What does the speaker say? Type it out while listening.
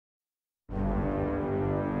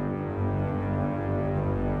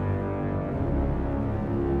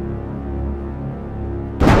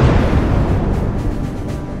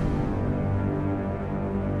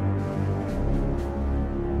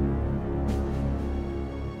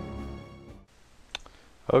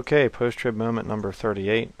Okay, post-trib moment number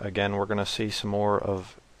 38. Again, we're going to see some more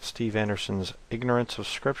of Steve Anderson's ignorance of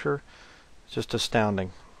Scripture. It's just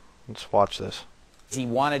astounding. Let's watch this. He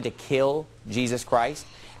wanted to kill Jesus Christ.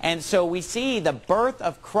 And so we see the birth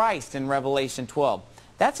of Christ in Revelation 12.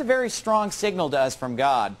 That's a very strong signal to us from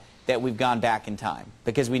God that we've gone back in time,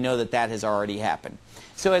 because we know that that has already happened.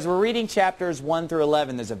 So as we're reading chapters 1 through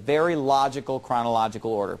 11, there's a very logical,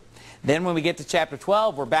 chronological order. Then when we get to chapter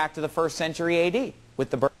 12, we're back to the 1st century A.D.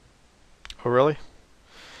 with the birth. Oh, really?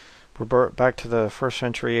 We're back to the 1st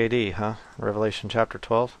century A.D., huh? Revelation chapter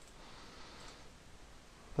 12.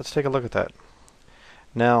 Let's take a look at that.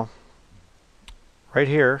 Now, right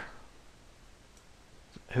here,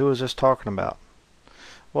 who is this talking about?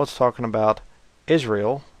 Well, it's talking about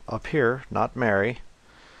Israel up here, not Mary.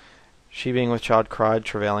 She being with child cried,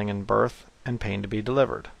 travailing in birth, and pain to be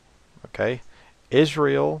delivered. Okay?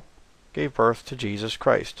 Israel gave birth to Jesus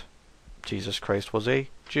Christ. Jesus Christ was a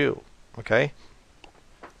Jew. Okay?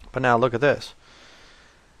 But now look at this.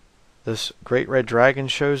 This great red dragon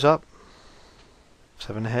shows up.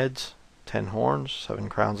 7 heads, 10 horns, 7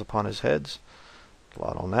 crowns upon his heads. A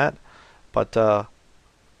lot on that. But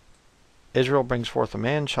Israel brings forth a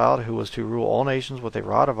man-child who was to rule all nations with a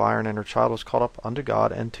rod of iron, and her child was caught up unto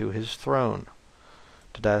God and to his throne.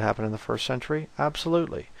 Did that happen in the 1st century?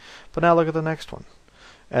 Absolutely. But now look at the next one.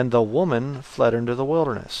 And the woman fled into the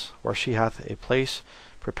wilderness, where she hath a place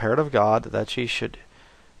prepared of God, that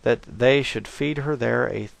they should feed her there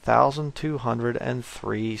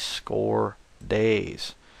 1,260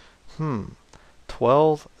 days.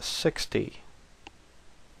 1260.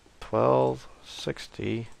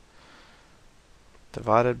 1260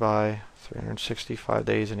 divided by 365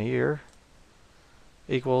 days in a year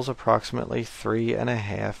equals approximately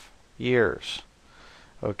 3.5 years.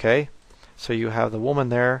 Okay? So you have the woman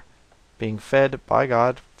there being fed by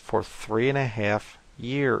God for 3.5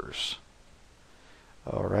 years.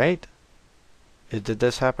 Alright? Did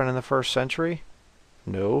this happen in the 1st century?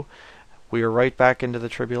 No. We are right back into the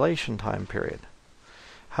tribulation time period.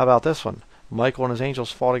 How about this one? Michael and his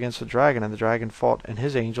angels fought against the dragon, and the dragon fought and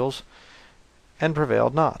his angels, and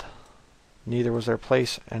prevailed not. Neither was their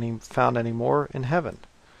place found any more in heaven.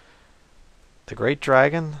 The great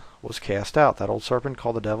dragon was cast out, that old serpent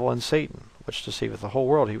called the devil and Satan, which deceiveth the whole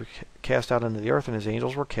world. He was cast out into the earth, and his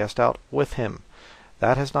angels were cast out with him.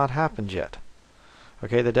 That has not happened yet.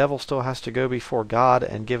 Okay, the devil still has to go before God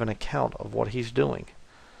and give an account of what he's doing.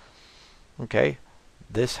 Okay,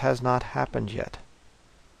 this has not happened yet.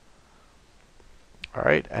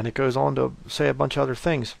 Alright, and it goes on to say a bunch of other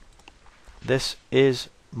things. This is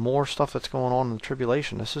more stuff that's going on in the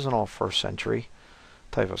tribulation. This isn't all 1st century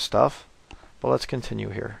type of stuff. But let's continue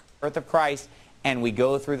here. Birth of Christ, and we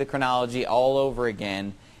go through the chronology all over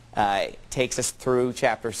again. Takes us through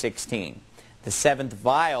chapter 16. The 7th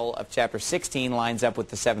vial of chapter 16 lines up with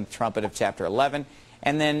the 7th trumpet of chapter 11.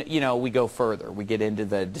 And then, we go further. We get into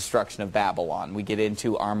the destruction of Babylon. We get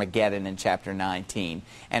into Armageddon in chapter 19.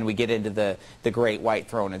 And we get into the great white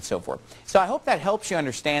throne and so forth. So I hope that helps you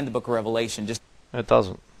understand the book of Revelation. Just It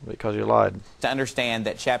doesn't, because you lied. To understand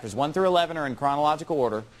that chapters 1 through 11 are in chronological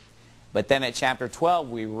order. But then at chapter 12,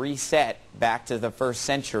 we reset back to the 1st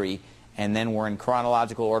century, and then we're in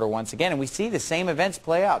chronological order once again. And we see the same events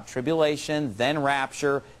play out. Tribulation, then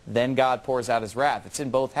rapture, then God pours out his wrath. It's in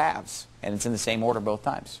both halves, and it's in the same order both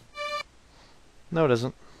times. No, it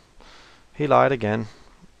isn't. He lied again.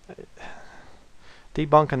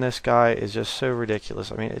 Debunking this guy is just so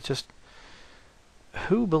ridiculous. I mean, it's just...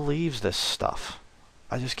 Who believes this stuff?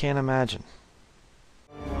 I just can't imagine.